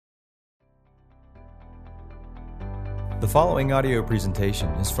The following audio presentation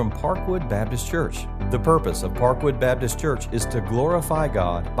is from Parkwood Baptist Church. The purpose of Parkwood Baptist Church is to glorify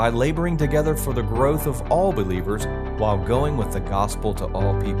God by laboring together for the growth of all believers while going with the gospel to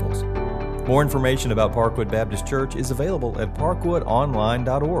all peoples. More information about Parkwood Baptist Church is available at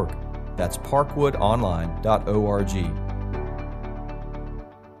parkwoodonline.org. That's parkwoodonline.org.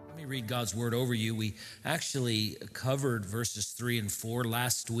 Let me read God's word over you. We actually covered verses 3 and 4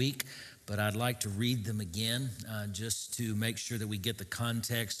 last week, but I'd like to read them again just to make sure that we get the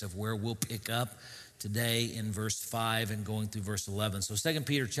context of where we'll pick up today in verse 5 and going through verse 11. So 2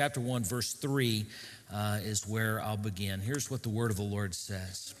 Peter chapter 1, verse 3 is where I'll begin. Here's what the word of the Lord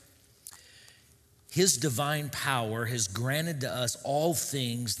says. His divine power has granted to us all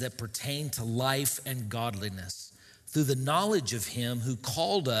things that pertain to life and godliness through the knowledge of him who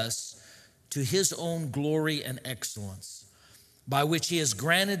called us to his own glory and excellence, by which he has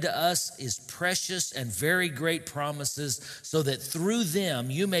granted to us his precious and very great promises, so that through them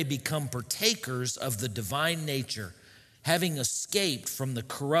you may become partakers of the divine nature, having escaped from the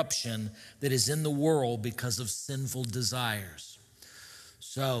corruption that is in the world because of sinful desires.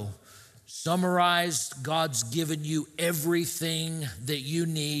 So, summarized, God's given you everything that you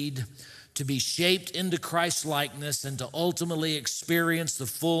need to be shaped into Christ's likeness and to ultimately experience the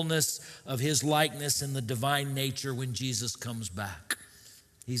fullness of his likeness in the divine nature when Jesus comes back.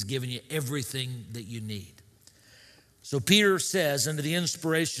 He's given you everything that you need. So Peter says, under the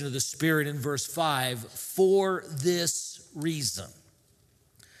inspiration of the Spirit in verse 5, for this reason,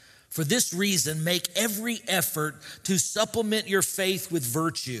 make every effort to supplement your faith with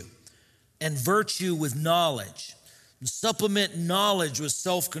virtue, and virtue with knowledge. And supplement knowledge with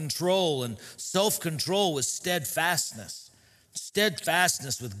self-control, and self-control with steadfastness.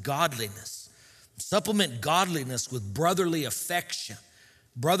 Steadfastness with godliness. Supplement godliness with brotherly affection.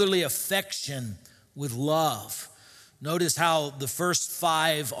 Brotherly affection with love. Notice how the first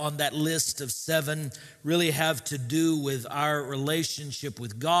 5 on that list of 7 really have to do with our relationship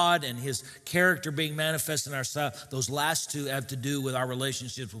with God and his character being manifest in ourselves. Those last 2 have to do with our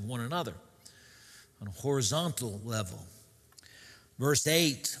relationships with one another on a horizontal level. Verse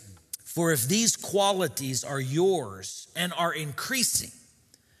 8, for if these qualities are yours and are increasing,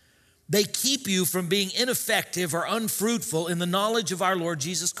 they keep you from being ineffective or unfruitful in the knowledge of our Lord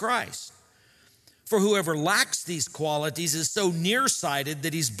Jesus Christ. For whoever lacks these qualities is so nearsighted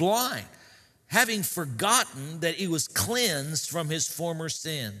that he's blind, having forgotten that he was cleansed from his former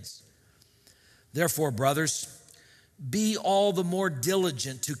sins. Therefore, brothers, be all the more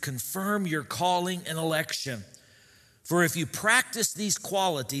diligent to confirm your calling and election. For if you practice these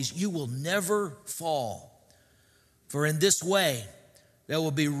qualities, you will never fall. For in this way, there will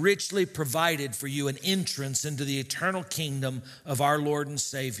be richly provided for you an entrance into the eternal kingdom of our Lord and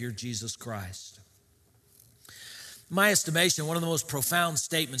Savior, Jesus Christ. In my estimation, one of the most profound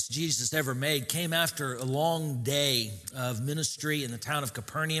statements Jesus ever made came after a long day of ministry in the town of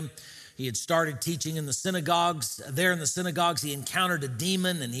Capernaum. He had started teaching in the synagogues. There in the synagogues, he encountered a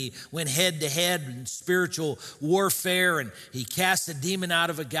demon, and he went head to head in spiritual warfare, and he cast a demon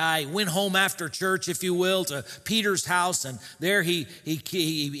out of a guy. He went home after church, if you will, to Peter's house, and there he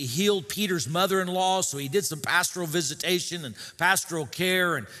healed Peter's mother-in-law. So he did some pastoral visitation and pastoral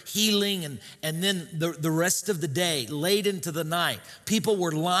care and healing, and then the rest of the day, late into the night, people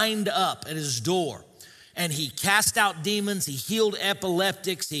were lined up at his door. And he cast out demons, he healed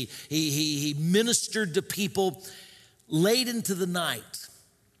epileptics, he ministered to people late into the night,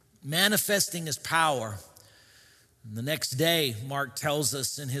 manifesting his power. And the next day, Mark tells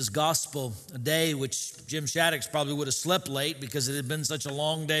us in his gospel, a day which Jim Shaddix probably would have slept late because it had been such a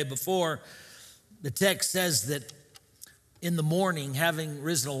long day before. The text says that in the morning, having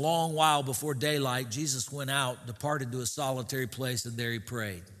risen a long while before daylight, Jesus went out, departed to a solitary place, and there he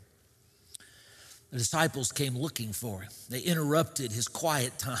prayed. The disciples came looking for him. They interrupted his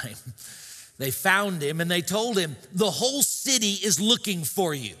quiet time. They found him and they told him, the whole city is looking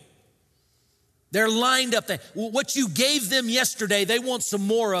for you. They're lined up there. What you gave them yesterday, they want some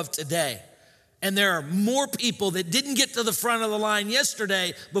more of today. And there are more people that didn't get to the front of the line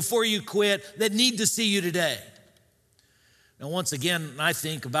yesterday before you quit that need to see you today. Now, once again, I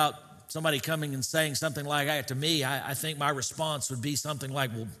think about somebody coming and saying something like that to me, I think my response would be something like,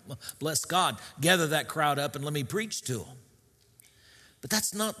 well, bless God, gather that crowd up and let me preach to them. But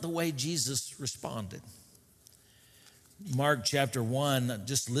that's not the way Jesus responded. Mark chapter 1,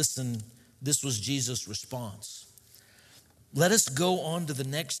 just listen, this was Jesus' response. Let us go on to the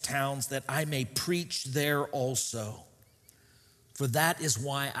next towns that I may preach there also, for that is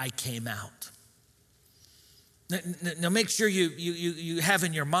why I came out. Now make sure you have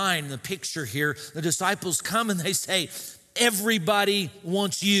in your mind the picture here. The disciples come and they say, everybody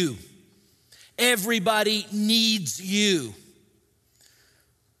wants you. Everybody needs you.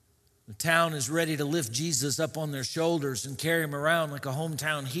 The town is ready to lift Jesus up on their shoulders and carry him around like a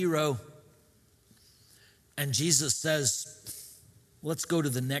hometown hero. And Jesus says, let's go to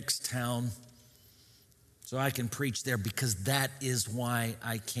the next town so I can preach there, because that is why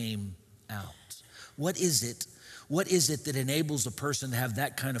I came out. What is it? What is it that enables a person to have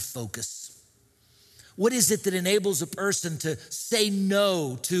that kind of focus? What is it that enables a person to say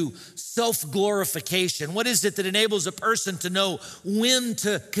no to self-glorification? What is it that enables a person to know when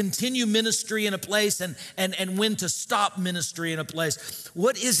to continue ministry in a place and when to stop ministry in a place?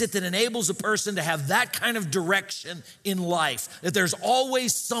 What is it that enables a person to have that kind of direction in life? That there's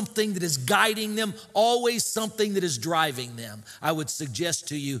always something that is guiding them, always something that is driving them. I would suggest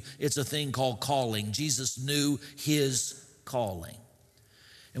to you it's a thing called calling. Jesus knew his calling.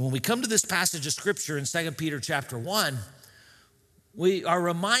 And when we come to this passage of Scripture in 2 Peter chapter 1, we are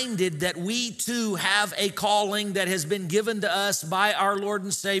reminded that we too have a calling that has been given to us by our Lord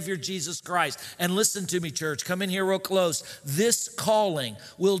and Savior Jesus Christ. And listen to me, church, come in here real close. This calling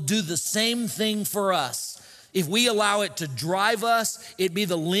will do the same thing for us. If we allow it to drive us, it be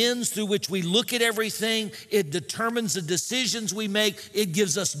the lens through which we look at everything. It determines the decisions we make. It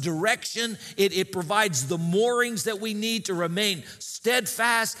gives us direction. It provides the moorings that we need to remain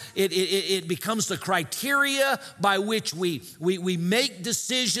steadfast. It becomes the criteria by which we make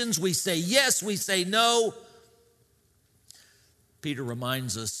decisions. We say yes, we say no. Peter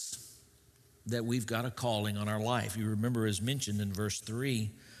reminds us that we've got a calling on our life. You remember, as mentioned in verse 3,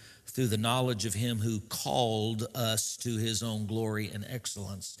 through the knowledge of him who called us to his own glory and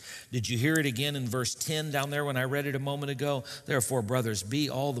excellence. Did you hear it again in verse 10 down there when I read it a moment ago? Therefore, brothers, be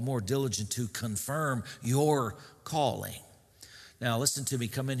all the more diligent to confirm your calling. Now, listen to me.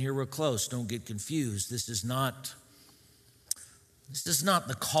 Come in here real close. Don't get confused. This is not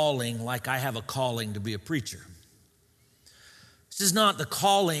the calling like I have a calling to be a preacher. This is not the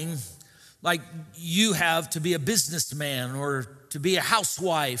calling like you have to be a businessman or to be a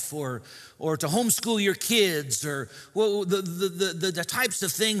housewife or to homeschool your kids, or the types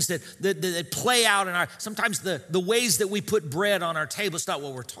of things that play out in sometimes the ways that we put bread on our table. It's not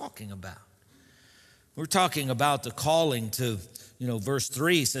what we're talking about. We're talking about the calling to, verse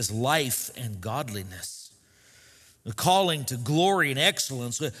 3 says life and godliness. The calling to glory and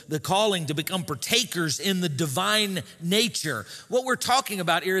excellence, the calling to become partakers in the divine nature. What we're talking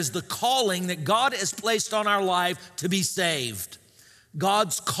about here is the calling that God has placed on our life to be saved.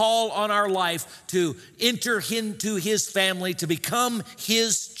 God's call on our life to enter into his family, to become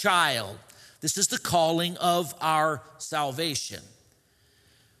his child. This is the calling of our salvation.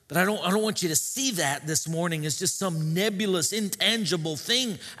 But I don't want you to see that this morning as just some nebulous, intangible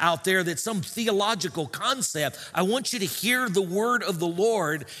thing out there that's some theological concept. I want you to hear the word of the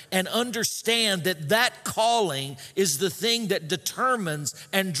Lord and understand that calling is the thing that determines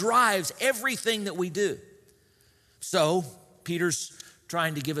and drives everything that we do. So, Peter's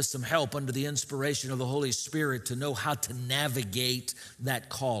trying to give us some help under the inspiration of the Holy Spirit to know how to navigate that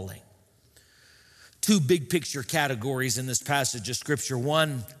calling. Two big picture categories in this passage of Scripture.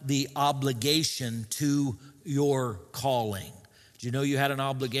 One, the obligation to your calling. Did you know you had an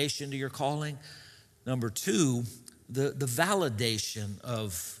obligation to your calling? Number two, the validation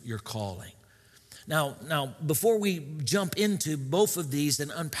of your calling. Now, before we jump into both of these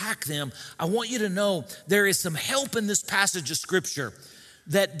and unpack them, I want you to know there is some help in this passage of Scripture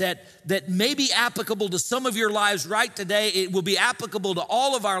that may be applicable to some of your lives right today. It will be applicable to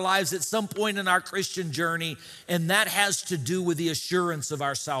all of our lives at some point in our Christian journey, and that has to do with the assurance of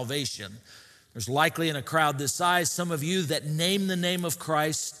our salvation. There's likely in a crowd this size some of you that name the name of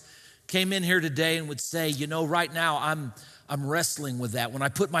Christ, came in here today and would say, right now I'm wrestling with that. When I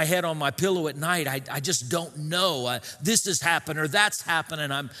put my head on my pillow at night, I just don't know. This has happened or that's happened,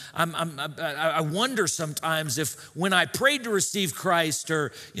 and I wonder sometimes if when I prayed to receive Christ,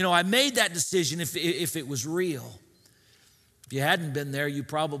 or I made that decision, if it was real. If you hadn't been there, you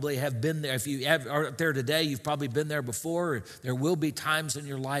probably have been there. If you are there today, you've probably been there before. There will be times in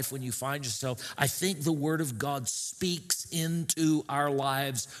your life when you find yourself. I think the Word of God speaks into our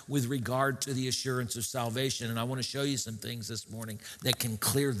lives with regard to the assurance of salvation. And I want to show you some things this morning that can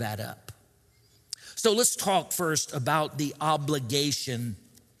clear that up. So let's talk first about the obligation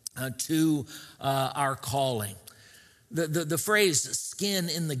to our calling. The phrase skin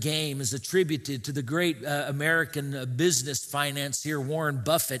in the game is attributed to the great American business financier Warren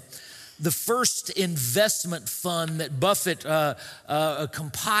Buffett. the first investment fund that Buffett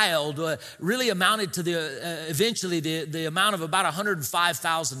compiled really amounted to eventually the amount of about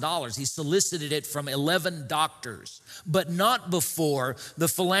 $105,000. He solicited it from 11 doctors, but not before the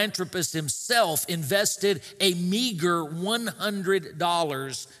philanthropist himself invested a meager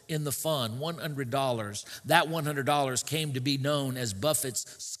 $100 in the fund, $100. That $100 came to be known as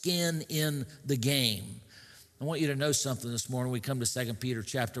Buffett's skin in the game. I want you to know something this morning. We come to 2 Peter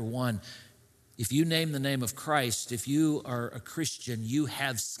chapter 1. If you name the name of Christ, if you are a Christian, you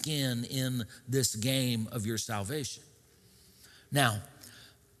have skin in this game of your salvation. Now,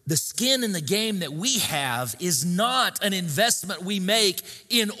 the skin in the game that we have is not an investment we make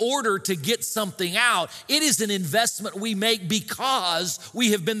in order to get something out. It is an investment we make because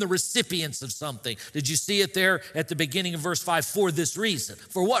we have been the recipients of something. Did you see it there at the beginning of verse 5? For this reason.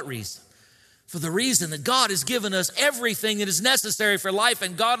 For what reason? For the reason that God has given us everything that is necessary for life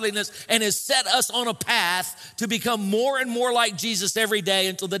and godliness and has set us on a path to become more and more like Jesus every day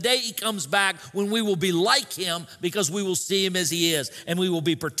until the day he comes back, when we will be like him because we will see him as he is, and we will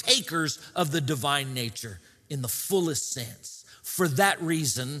be partakers of the divine nature in the fullest sense. For that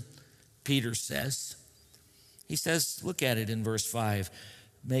reason, Peter says, he says, look at it in verse 5,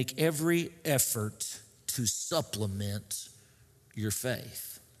 make every effort to supplement your faith.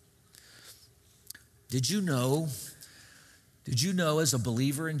 Did you know as a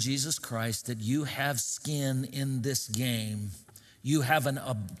believer in Jesus Christ that you have skin in this game? You have an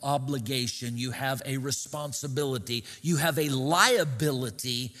obligation, you have a responsibility, you have a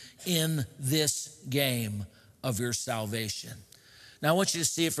liability in this game of your salvation. Now, I want you to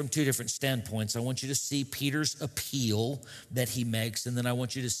see it from two different standpoints. I want you to see Peter's appeal that he makes, and then I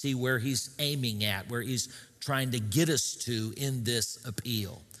want you to see where he's aiming at, where he's trying to get us to in this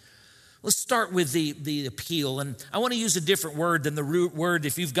appeal. Let's start with the appeal, and I want to use a different word than the root word.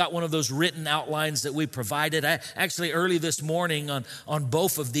 If you've got one of those written outlines that we provided, I actually early this morning on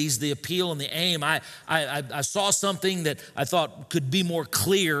both of these, the appeal and the aim, I saw something that I thought could be more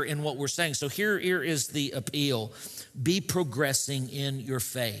clear in what we're saying. So here is the appeal. Be progressing in your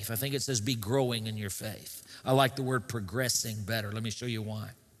faith. I think it says be growing in your faith. I like the word progressing better. Let me show you why.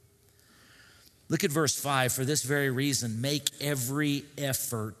 Look at verse 5. For this very reason, make every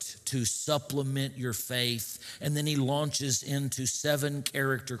effort to supplement your faith. And then he launches into 7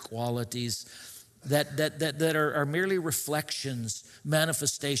 character qualities that are merely reflections,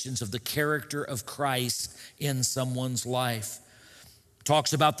 manifestations of the character of Christ in someone's life.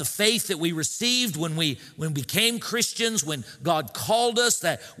 Talks about the faith that we received when we became Christians, when God called us,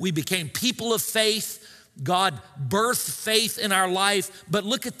 that we became people of faith. God birthed faith in our life. But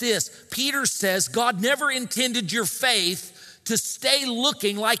look at this. Peter says God never intended your faith to stay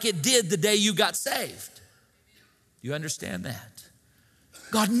looking like it did the day you got saved. You understand that?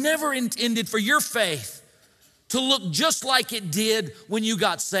 God never intended for your faith to look just like it did when you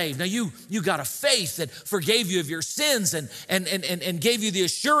got saved. Now you got a faith that forgave you of your sins and gave you the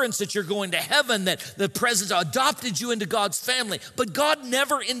assurance that you're going to heaven, that the presence adopted you into God's family. But God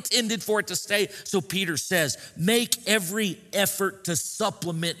never intended for it to stay. So Peter says, make every effort to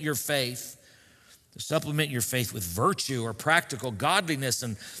supplement your faith. To supplement your faith with virtue or practical godliness,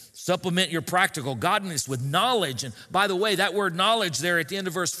 and supplement your practical godliness with knowledge. And by the way, that word knowledge there at the end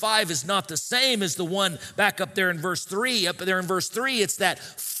of verse 5 is not the same as the one back up there in verse 3. Up there in verse 3, it's that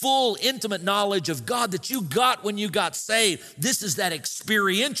full, intimate knowledge of God that you got when you got saved. This is that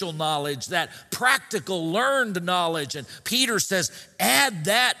experiential knowledge, that practical, learned knowledge. And Peter says, add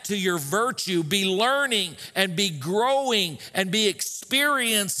that to your virtue. Be learning and be growing and be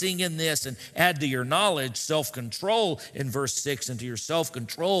experiencing in this. And add to your knowledge self-control in verse 6, and to your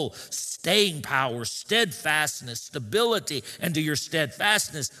self-control staying power, steadfastness, stability, and to your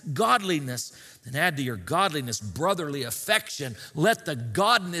steadfastness godliness. Then add to your godliness brotherly affection. Let the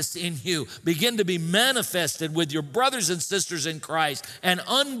godness in you begin to be manifested with your brothers and sisters in Christ. And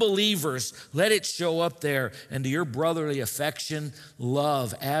unbelievers, let it show up there. And to your brotherly affection,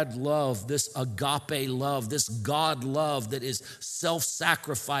 love. Add love, this agape love, this God love that is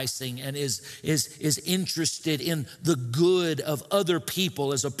self-sacrificing and is interested in the good of other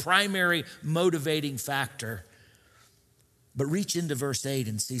people as a primary motivating factor. But reach into verse 8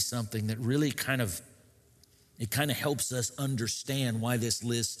 and see something that really kind of helps us understand why this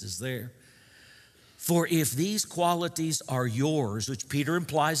list is there. For if these qualities are yours, which Peter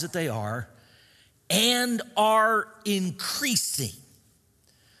implies that they are, and are increasing.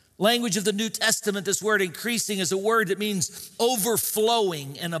 Language of the New Testament, this word increasing is a word that means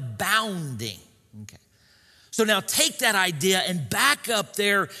overflowing and abounding. Okay. So now take that idea and back up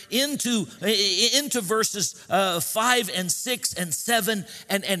there into verses 5 and 6 and 7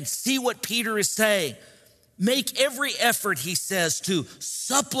 and see what Peter is saying. Make every effort, he says, to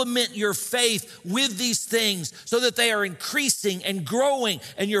supplement your faith with these things so that they are increasing and growing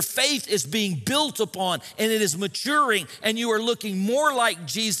and your faith is being built upon and it is maturing and you are looking more like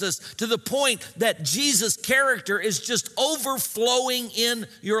Jesus to the point that Jesus' character is just overflowing in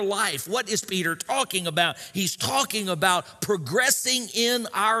your life. What is Peter talking about? He's talking about progressing in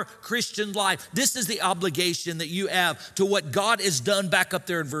our Christian life. This is the obligation that you have to what God has done back up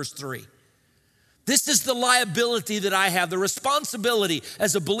there in verse 3. This is the liability that I have, the responsibility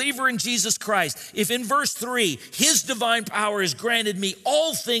as a believer in Jesus Christ. If in verse 3, his divine power has granted me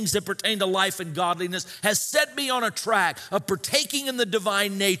all things that pertain to life and godliness, has set me on a track of partaking in the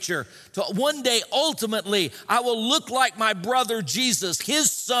divine nature. So one day, ultimately, I will look like my brother Jesus,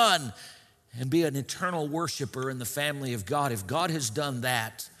 his son, and be an eternal worshiper in the family of God. If God has done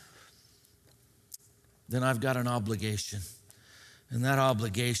that, then I've got an obligation. And that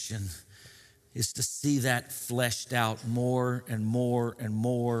obligation is to see that fleshed out more and more and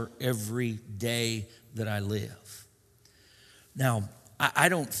more every day that I live. Now, I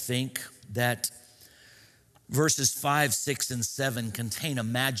don't think that verses 5, 6, and 7 contain a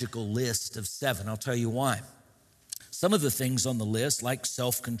magical list of 7. I'll tell you why. Some of the things on the list, like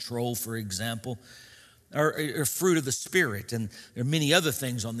self-control, for example, are fruit of the Spirit. And there are many other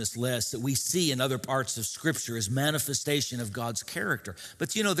things on this list that we see in other parts of Scripture as manifestation of God's character.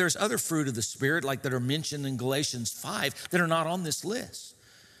 But you know, there's other fruit of the Spirit like that are mentioned in Galatians 5 that are not on this list.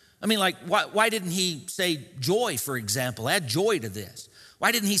 I mean, like, why didn't he say joy, for example? Add joy to this.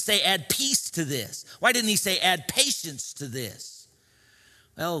 Why didn't he say add peace to this? Why didn't he say add patience to this?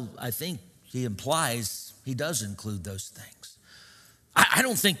 Well, I think he implies he does include those things. I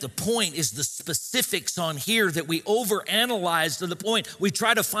don't think the point is the specifics on here that we overanalyze to the point we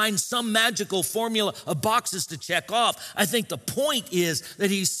try to find some magical formula of boxes to check off. I think the point is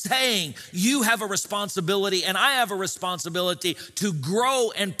that he's saying you have a responsibility and I have a responsibility to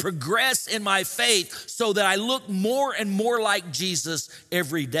grow and progress in my faith so that I look more and more like Jesus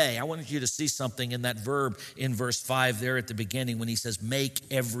every day. I wanted you to see something in that verb in verse 5 there at the beginning when he says make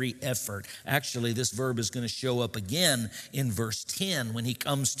every effort. Actually, this verb is going to show up again in verse 10. When he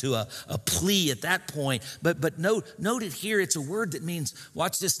comes to a plea at that point. But note it here, it's a word that means,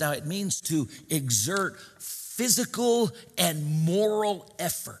 watch this now, it means to exert physical and moral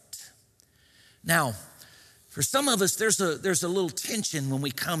effort. Now, for some of us, there's a little tension when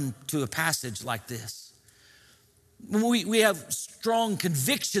we come to a passage like this. We have strong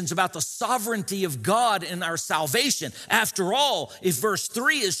convictions about the sovereignty of God in our salvation. After all, if verse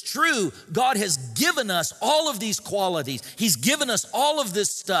 3 is true, God has given us all of these qualities. He's given us all of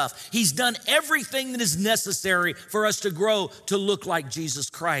this stuff. He's done everything that is necessary for us to grow to look like Jesus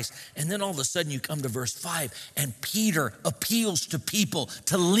Christ. And then all of a sudden you come to verse 5 and Peter appeals to people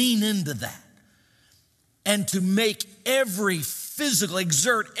to lean into that and to make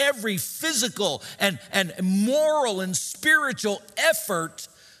exert every physical and moral and spiritual effort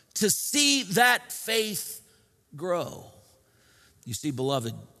to see that faith grow. You see,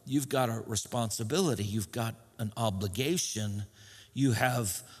 beloved, you've got a responsibility. You've got an obligation. You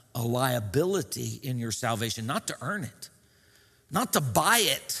have a liability in your salvation, not to earn it, not to buy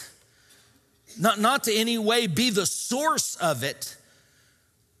it, not to any way be the source of it,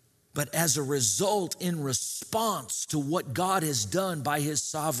 but as a result, in response to what God has done by his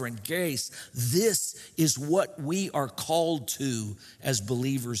sovereign grace. This is what we are called to as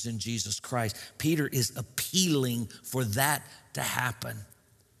believers in Jesus Christ. Peter is appealing for that to happen.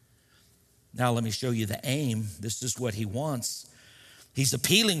 Now let me show you the aim. This is what he wants. He's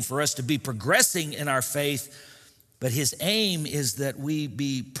appealing for us to be progressing in our faith, but his aim is that we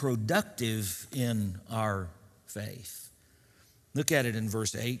be productive in our faith. Look at it in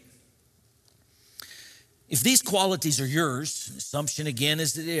verse 8. If these qualities are yours, assumption again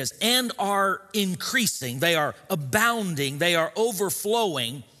is it is, and are increasing, they are abounding, they are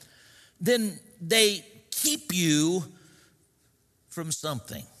overflowing, then they keep you from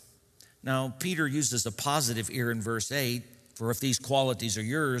something. Now, Peter uses a positive here in verse 8, for if these qualities are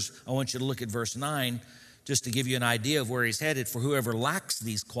yours. I want you to look at verse 9, just to give you an idea of where he's headed. For whoever lacks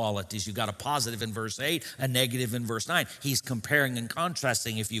these qualities, you've got a positive in verse 8, a negative in verse 9. He's comparing and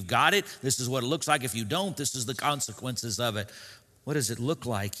contrasting. If you've got it, this is what it looks like. If you don't, this is the consequences of it. What does it look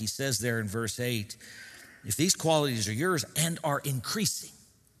like? He says there in verse 8, if these qualities are yours and are increasing.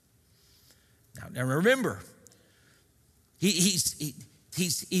 Now remember, he's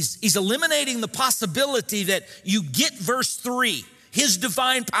eliminating the possibility that you get verse 3. his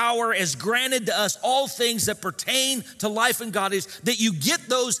divine power has granted to us all things that pertain to life and godliness, that you get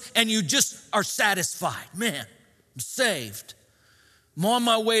those and you just are satisfied. Man, I'm saved. I'm on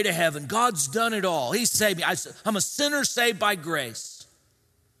my way to heaven. God's done it all. He saved me. I'm a sinner saved by grace.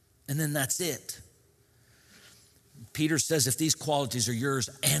 And then that's it. Peter says if these qualities are yours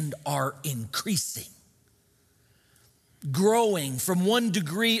and are increasing, growing from one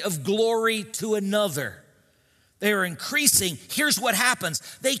degree of glory to another, they are increasing, here's what happens.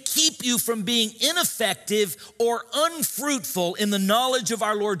 They keep you from being ineffective or unfruitful in the knowledge of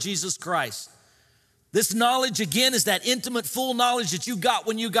our Lord Jesus Christ. This knowledge, again, is that intimate, full knowledge that you got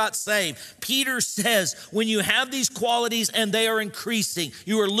when you got saved. Peter says, when you have these qualities and they are increasing,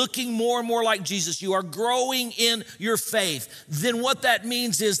 you are looking more and more like Jesus, you are growing in your faith, then what that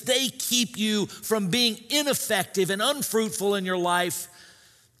means is they keep you from being ineffective and unfruitful in your life.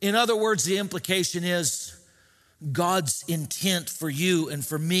 In other words, the implication is God's intent for you and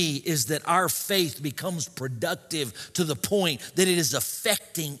for me is that our faith becomes productive to the point that it is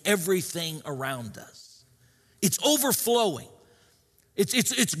affecting everything around us. It's overflowing.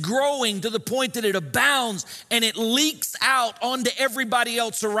 It's growing to the point that it abounds and it leaks out onto everybody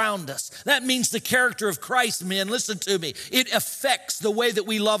else around us. That means the character of Christ, men, listen to me. It affects the way that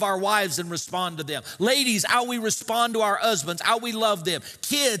we love our wives and respond to them. Ladies, how we respond to our husbands, how we love them.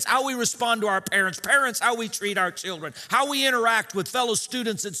 Kids, how we respond to our parents. Parents, how we treat our children. How we interact with fellow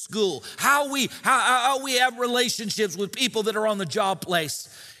students at school. How we have relationships with people that are on the job place.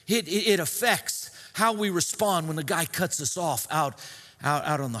 It affects how we respond when the guy cuts us off out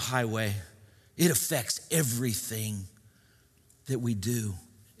on the highway. It affects everything that we do.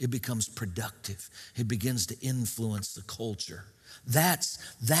 It becomes productive. It begins to influence the culture. That's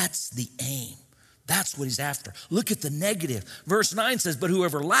the aim. That's what he's after. Look at the negative. Verse 9 says, but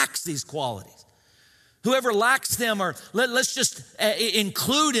whoever lacks these qualities, whoever lacks them, or let's just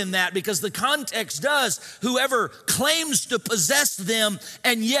include in that, because the context does, whoever claims to possess them,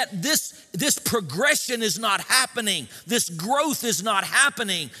 and yet this progression is not happening, this growth is not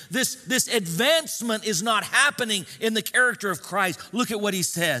happening, this advancement is not happening in the character of Christ. Look at what he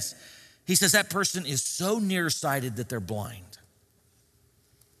says. He says that person is so nearsighted that they're blind.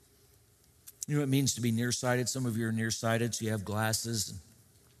 You know what it means to be nearsighted? Some of you are nearsighted, so you have glasses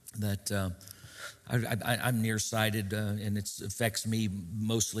that... I'm nearsighted, and it affects me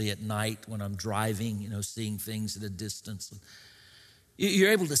mostly at night when I'm driving, seeing things at a distance.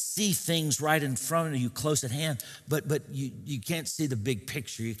 You're able to see things right in front of you, close at hand, but you can't see the big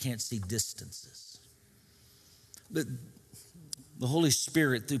picture. You can't see distances. The Holy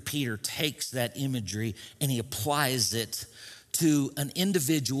Spirit, through Peter, takes that imagery and he applies it to an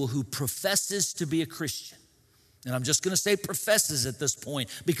individual who professes to be a Christian. And I'm just going to say professes at this point,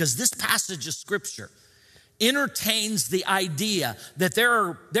 because this passage of Scripture entertains the idea that there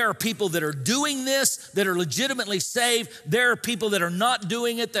are people that are doing this that are legitimately saved. There are people that are not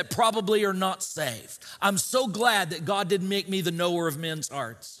doing it that probably are not saved. I'm so glad that God didn't make me the knower of men's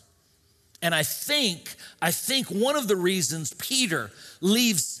hearts. And I think one of the reasons Peter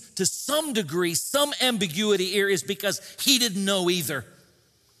leaves to some degree, some ambiguity here, is because he didn't know either.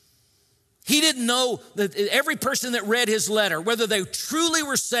 He didn't know that every person that read his letter, whether they truly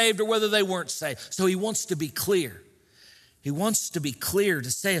were saved or whether they weren't saved. So he wants to be clear. He wants to be clear to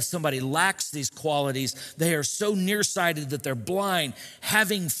say if somebody lacks these qualities, they are so nearsighted that they're blind,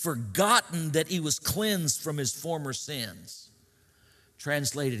 having forgotten that he was cleansed from his former sins.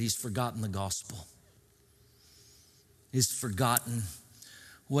 Translated, he's forgotten the gospel. He's forgotten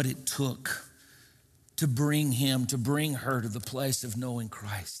what it took to bring her to the place of knowing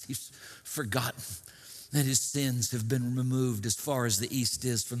Christ. He's forgotten that his sins have been removed as far as the east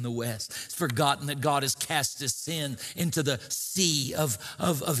is from the west. He's forgotten that God has cast his sin into the sea of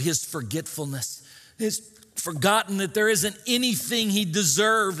his forgetfulness. He's forgotten that there isn't anything he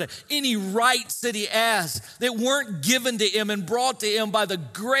deserved, any rights that he has that weren't given to him and brought to him by the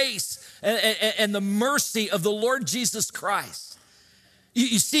grace and the mercy of the Lord Jesus Christ.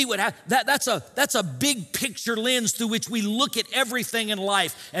 You see that's a big picture lens through which we look at everything in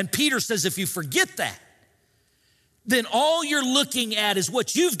life. And Peter says if you forget that, then all you're looking at is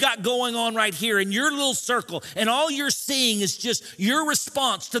what you've got going on right here in your little circle. And all you're seeing is just your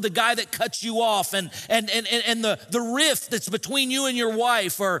response to the guy that cuts you off and the rift that's between you and your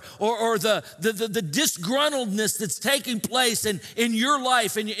wife or the disgruntledness that's taking place in your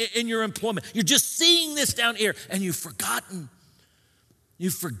life and in your employment. You're just seeing this down here and you've forgotten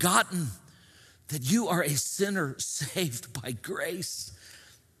that you are a sinner saved by grace.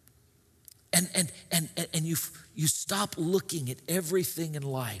 And you stop looking at everything in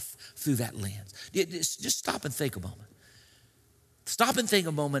life through that lens. Just stop and think a moment. Stop and think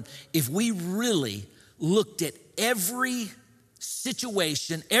a moment. If we really looked at every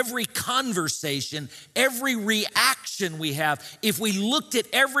situation, every conversation, every reaction we have, if we looked at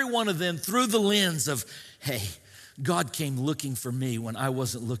every one of them through the lens of, hey, God came looking for me when I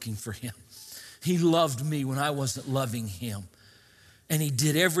wasn't looking for him. He loved me when I wasn't loving him. And he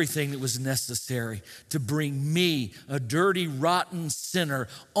did everything that was necessary to bring me, a dirty, rotten sinner,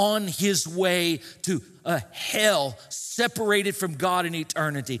 on his way to a hell separated from God in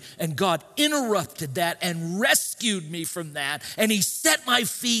eternity. And God interrupted that and rescued me from that. And he set my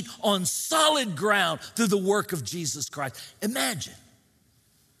feet on solid ground through the work of Jesus Christ. Imagine,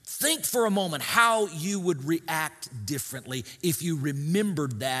 think for a moment how you would react differently if you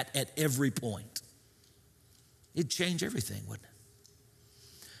remembered that at every point. It'd change everything, wouldn't it?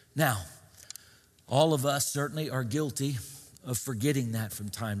 Now, all of us certainly are guilty of forgetting that from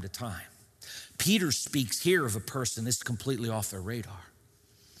time to time. Peter speaks here of a person that's completely off their radar.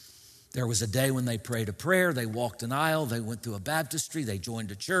 There was a day when they prayed a prayer, they walked an aisle, they went through a baptistry, they joined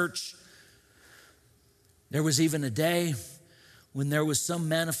a church. There was even a day when there was some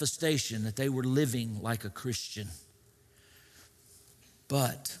manifestation that they were living like a Christian.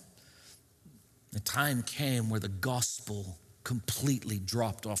 But the time came where the gospel completely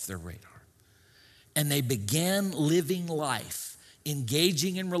dropped off their radar. And they began living life,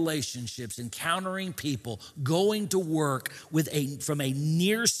 engaging in relationships, encountering people, going to work from a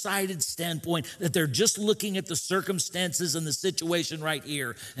nearsighted standpoint that they're just looking at the circumstances and the situation right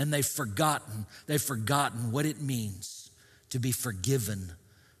here, and they've forgotten what it means to be forgiven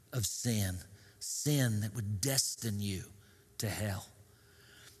of sin that would destine you to hell.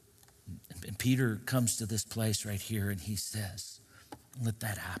 And Peter comes to this place right here and he says, let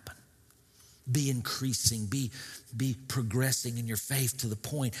that happen. Be increasing, be progressing in your faith to the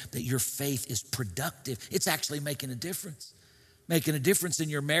point that your faith is productive. It's actually making a difference. Making a difference in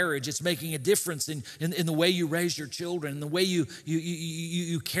your marriage. It's making a difference in the way you raise your children, in the way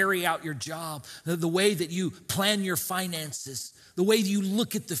you carry out your job, the way that you plan your finances, the way you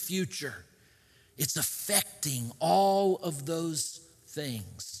look at the future. It's affecting all of those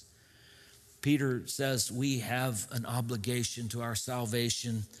things. Peter says we have an obligation to our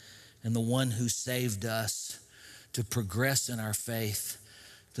salvation and the one who saved us to progress in our faith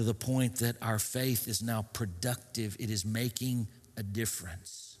to the point that our faith is now productive. It is making a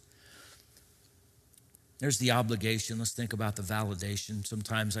difference. There's the obligation. Let's think about the validation.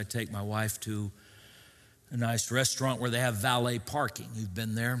 Sometimes I take my wife to a nice restaurant where they have valet parking. You've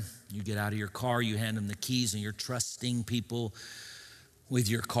been there. You get out of your car, you hand them the keys, and you're trusting people with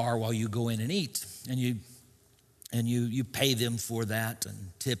your car while you go in and eat. And you pay them for that and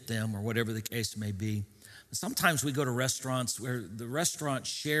tip them or whatever the case may be. Sometimes we go to restaurants where the restaurant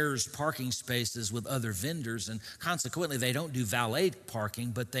shares parking spaces with other vendors, and consequently they don't do valet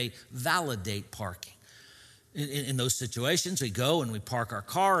parking, but they validate parking. In those situations, we go and we park our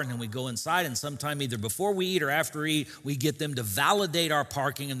car and then we go inside, and sometime either before we eat or after we eat, we get them to validate our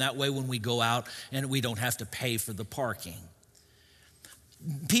parking, and that way when we go out and we don't have to pay for the parking.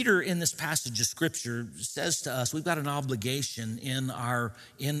 Peter, in this passage of Scripture, says to us we've got an obligation in our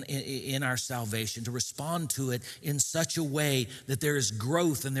salvation to respond to it in such a way that there is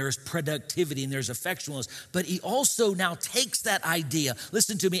growth and there is productivity and there's effectualness. But he also now takes that idea,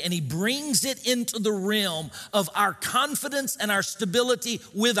 listen to me, and he brings it into the realm of our confidence and our stability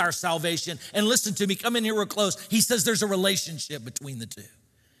with our salvation. And listen to me, come in here real close. He says there's a relationship between the two.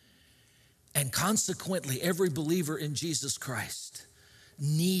 And consequently, every believer in Jesus Christ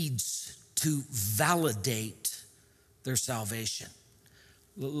needs to validate their salvation.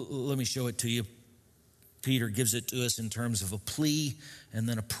 Let me show it to you. Peter gives it to us in terms of a plea and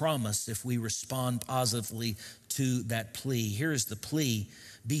then a promise if we respond positively to that plea. Here is the plea: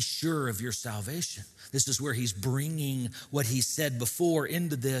 be sure of your salvation. This is where he's bringing what he said before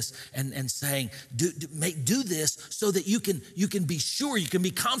into this and saying, do this so that you can be sure, you can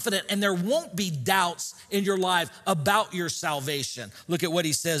be confident, and there won't be doubts in your life about your salvation. Look at what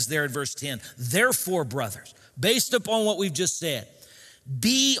he says there in verse 10. Therefore, brothers, based upon what we've just said,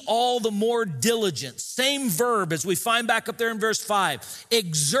 be all the more diligent. Same verb as we find back up there in verse 5.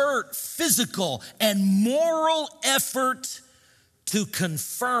 Exert physical and moral effort to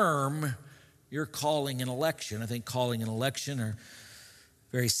confirm your calling and election. I think calling and election are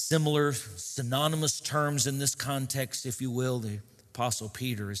very similar, synonymous terms in this context, if you will. The Apostle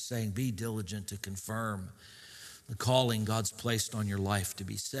Peter is saying, be diligent to confirm the calling God's placed on your life to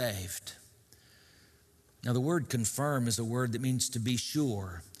be saved. Now, the word confirm is a word that means to be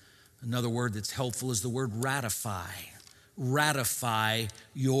sure. Another word that's helpful is the word ratify. ratify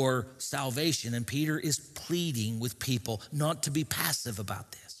your salvation. And Peter is pleading with people not to be passive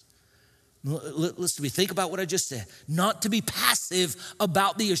about this. Listen to me, think about what I just said. Not to be passive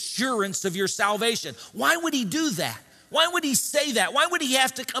about the assurance of your salvation. Why would he do that? Why would he say that? Why would he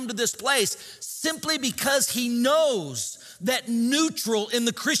have to come to this place? Simply because he knows that neutral in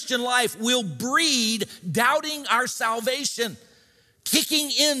the Christian life will breed doubting our salvation,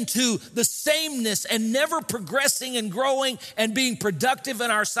 kicking into the sameness and never progressing and growing and being productive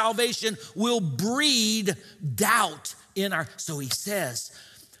in our salvation will breed doubt in our. So he says,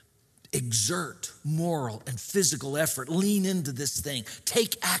 exert moral and physical effort, lean into this thing,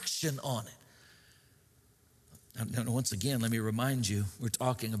 take action on it. Now, once again, let me remind you, we're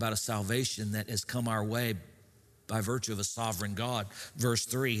talking about a salvation that has come our way by virtue of a sovereign God. Verse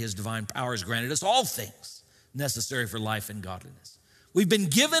 3, his divine power has granted us all things necessary for life and godliness. We've been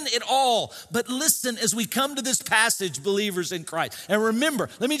given it all. But listen, as we come to this passage, believers in Christ, and remember,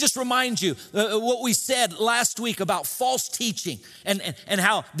 let me just remind you what we said last week about false teaching and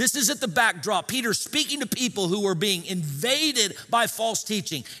how this is at the backdrop. Peter's speaking to people who are being invaded by false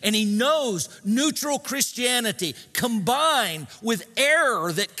teaching, and he knows neutral Christianity combined with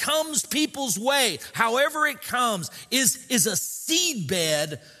error that comes people's way, however it comes, is a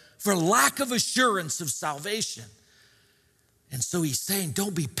seedbed for lack of assurance of salvation. And so he's saying,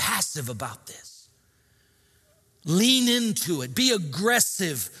 don't be passive about this. Lean into it. Be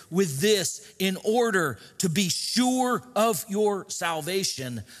aggressive with this in order to be sure of your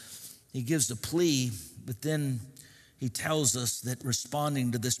salvation. He gives a plea, but then he tells us that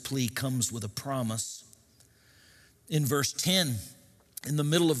responding to this plea comes with a promise. In verse 10, in the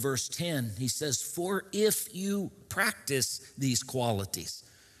middle of verse 10, he says, for if you practice these qualities.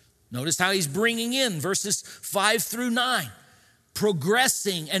 Notice how he's bringing in verses 5 through 9.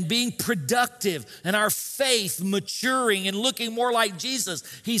 Progressing and being productive and our faith maturing and looking more like Jesus.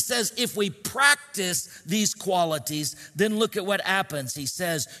 He says, if we practice these qualities, then look at what happens. He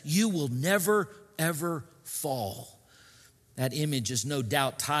says, you will never, ever fall. That image is no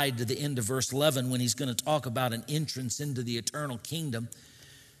doubt tied to the end of verse 11 when he's going to talk about an entrance into the eternal kingdom.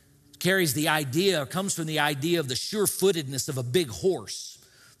 It carries the idea, or comes from the idea of the sure-footedness of a big horse.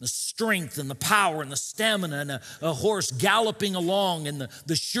 The strength and the power and the stamina and a horse galloping along and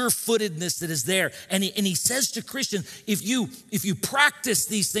the sure-footedness that is there. And he says to Christians, if you practice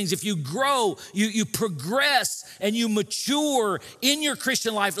these things, if you grow, you progress and you mature in your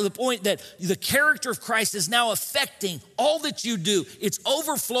Christian life to the point that the character of Christ is now affecting all that you do, it's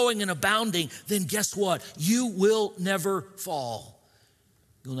overflowing and abounding, then guess what? You will never fall.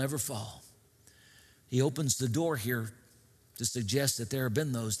 You'll never fall. He opens the door here to suggest that there have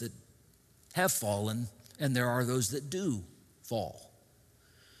been those that have fallen and there are those that do fall.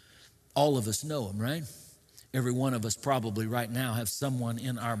 All of us know them, right? Every one of us probably right now have someone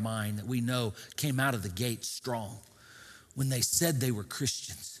in our mind that we know came out of the gate strong. When they said they were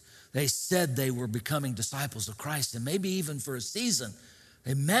Christians, they said they were becoming disciples of Christ, and maybe even for a season,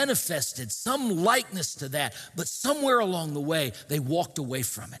 they manifested some likeness to that, but somewhere along the way, they walked away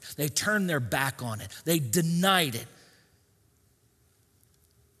from it. They turned their back on it. They denied it.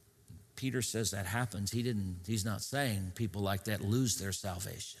 Peter says that happens. He's not saying people like that lose their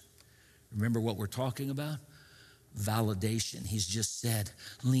salvation. Remember what we're talking about? Validation. He's just said,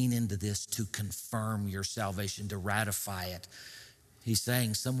 lean into this to confirm your salvation, to ratify it. He's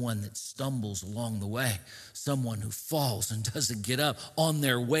saying someone that stumbles along the way, someone who falls and doesn't get up on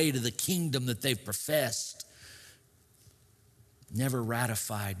their way to the kingdom that they've professed, never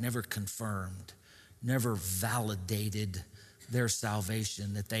ratified, never confirmed, never validated their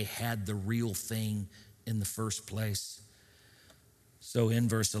salvation, that they had the real thing in the first place. So in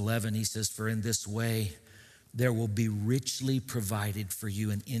verse 11, he says, for in this way, there will be richly provided for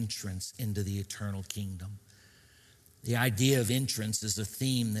you an entrance into the eternal kingdom. The idea of entrance is a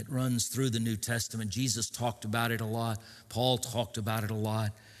theme that runs through the New Testament. Jesus talked about it a lot. Paul talked about it a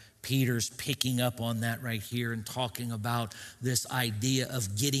lot. Peter's picking up on that right here and talking about this idea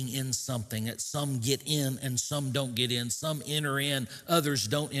of getting in something, that some get in and some don't get in. Some enter in, others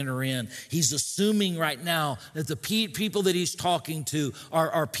don't enter in. He's assuming right now that the people that he's talking to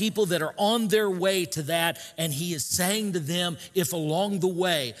are people that are on their way to that, and he is saying to them, if along the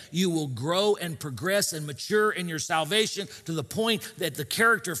way you will grow and progress and mature in your salvation to the point that the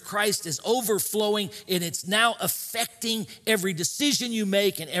character of Christ is overflowing and it's now affecting every decision you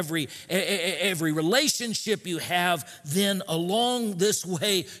make and every relationship you have, then along this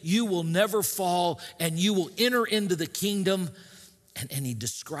way you will never fall and you will enter into the kingdom. And he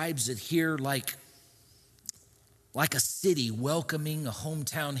describes it here like a city welcoming a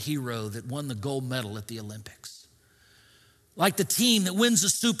hometown hero that won the gold medal at the Olympics. Like the team that wins the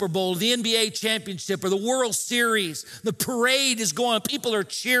Super Bowl, the NBA championship, or the World Series. The parade is going on. People are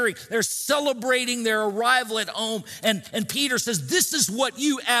cheering. They're celebrating their arrival at home. And Peter says, this is what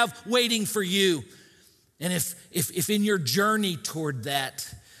you have waiting for you. And if in your journey toward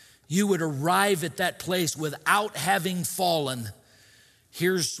that, you would arrive at that place without having fallen,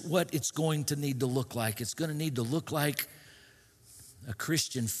 here's what it's going to need to look like. It's going to need to look like a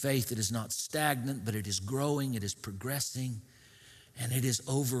Christian faith that is not stagnant, but it is growing, it is progressing, and it is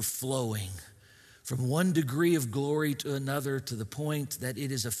overflowing from one degree of glory to another to the point that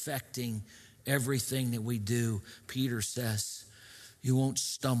it is affecting everything that we do. Peter says, you won't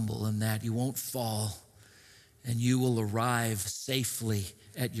stumble in that, you won't fall, and you will arrive safely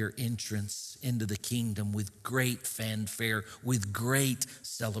at your entrance into the kingdom with great fanfare, with great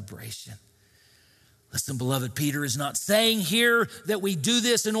celebration. Listen, beloved, Peter is not saying here that we do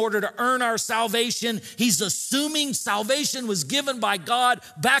this in order to earn our salvation. He's assuming salvation was given by God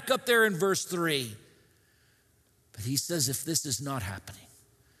back up there in verse 3. But he says if this is not happening,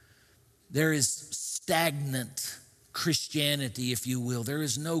 there is stagnant Christianity, if you will. There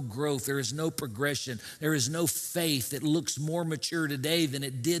is no growth. There is no progression. There is no faith that looks more mature today than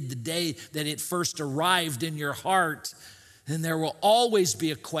it did the day that it first arrived in your heart. And there will always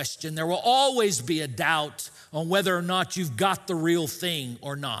be a question. There will always be a doubt on whether or not you've got the real thing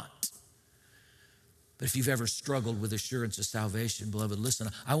or not. But if you've ever struggled with assurance of salvation, beloved, listen,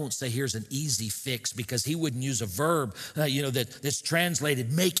 I won't say here's an easy fix, because he wouldn't use a verb, that's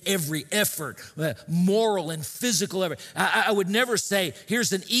translated, make every effort, moral and physical effort. I would never say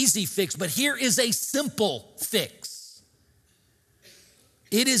here's an easy fix, but here is a simple fix.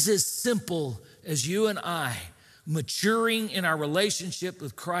 It is as simple as you and I maturing in our relationship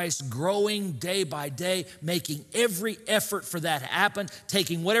with Christ, growing day by day, making every effort for that to happen,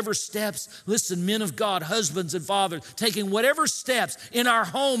 taking whatever steps, listen, men of God, husbands and fathers, taking whatever steps in our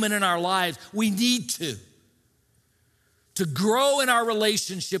home and in our lives we need to grow in our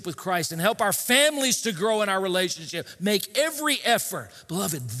relationship with Christ and help our families to grow in our relationship. Make every effort.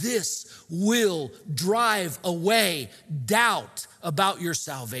 Beloved, this will drive away doubt about your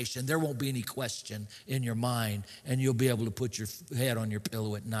salvation. There won't be any question in your mind, and you'll be able to put your head on your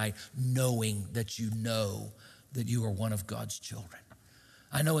pillow at night knowing that you know that you are one of God's children.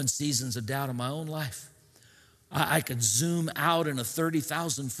 I know in seasons of doubt in my own life, I could zoom out in a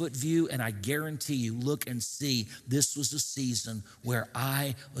 30,000-foot view, and I guarantee you, look and see, this was a season where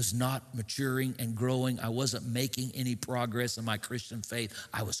I was not maturing and growing. I wasn't making any progress in my Christian faith.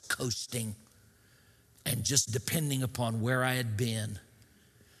 I was coasting and just depending upon where I had been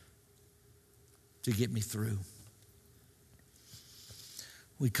to get me through.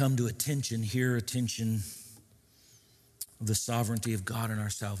 We come to attention of the sovereignty of God in our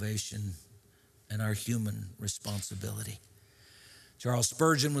salvation and our human responsibility. Charles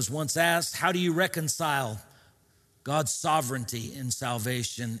Spurgeon was once asked, how do you reconcile God's sovereignty in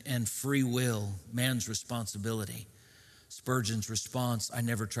salvation and free will, man's responsibility? Spurgeon's response, I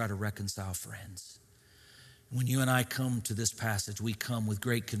never try to reconcile friends. When you and I come to this passage, we come with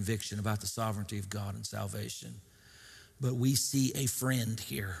great conviction about the sovereignty of God and salvation. But we see a friend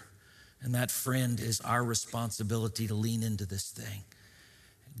here, and that friend is our responsibility to lean into this thing,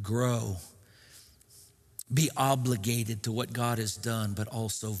 grow, be obligated to what God has done, but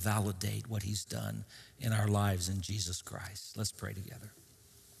also validate what he's done in our lives in Jesus Christ. Let's pray together.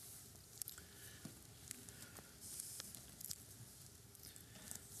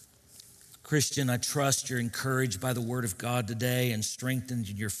 Christian, I trust you're encouraged by the word of God today and strengthened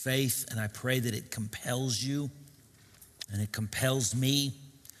in your faith, and I pray that it compels you and it compels me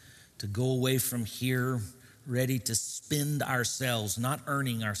to go away from here ready to spend ourselves, not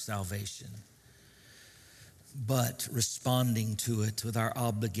earning our salvation, but responding to it with our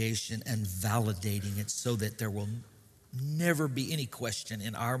obligation and validating it so that there will never be any question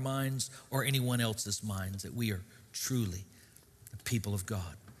in our minds or anyone else's minds that we are truly the people of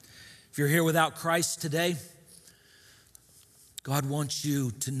God. If you're here without Christ today, God wants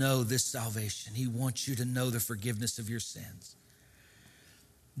you to know this salvation. He wants you to know the forgiveness of your sins.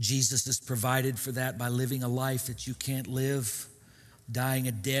 Jesus has provided for that by living a life that you can't live, dying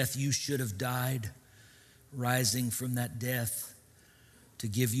a death you should have died, rising from that death to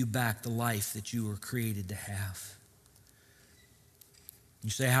give you back the life that you were created to have. You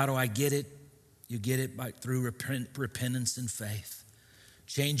say, how do I get it? You get it through repentance and faith.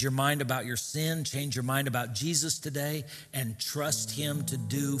 Change your mind about your sin, change your mind about Jesus today, and trust him to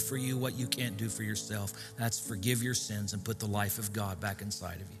do for you what you can't do for yourself. That's forgive your sins and put the life of God back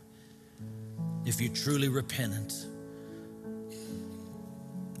inside of you. If you're truly repentant,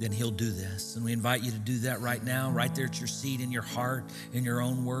 then He'll do this. And we invite you to do that right now, right there at your seat, in your heart, in your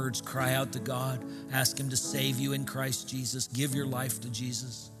own words. Cry out to God. Ask Him to save you in Christ Jesus. Give your life to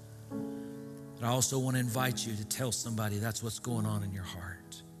Jesus. But I also want to invite you to tell somebody that's what's going on in your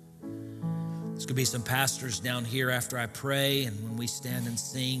heart. There's going to be some pastors down here after I pray and when we stand and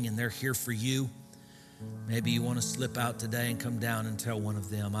sing, and they're here for you. Maybe you want to slip out today and come down and tell one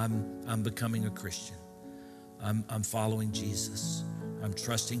of them, I'm becoming a Christian. I'm following Jesus. I'm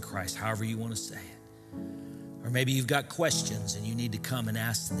trusting Christ, however you want to say it. Or maybe you've got questions and you need to come and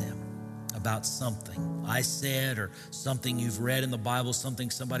ask them about something I said or something you've read in the Bible,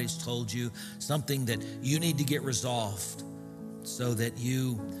 something somebody's told you, something that you need to get resolved so that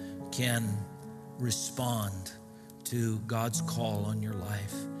you can respond to God's call on your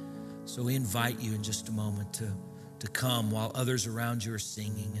life. So we invite you in just a moment to come while others around you are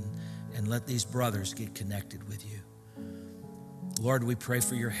singing and let these brothers get connected with you. Lord, we pray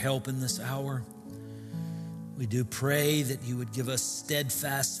for your help in this hour. We do pray that you would give us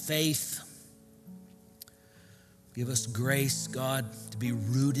steadfast faith. Give us grace, God, to be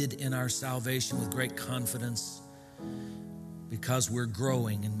rooted in our salvation with great confidence because we're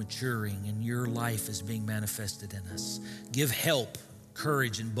growing and maturing and your life is being manifested in us. Give help,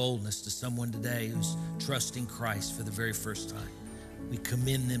 courage, and boldness to someone today who's trusting Christ for the very first time. We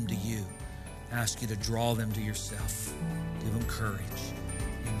commend them to you. Ask you to draw them to yourself. Give them courage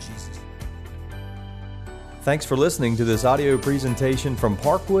in Jesus' name. Thanks for listening to this audio presentation from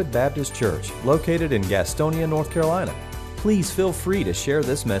Parkwood Baptist Church, located in Gastonia, North Carolina. Please feel free to share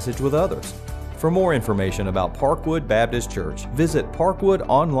this message with others. For more information about Parkwood Baptist Church, visit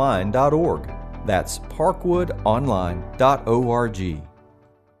parkwoodonline.org. That's parkwoodonline.org.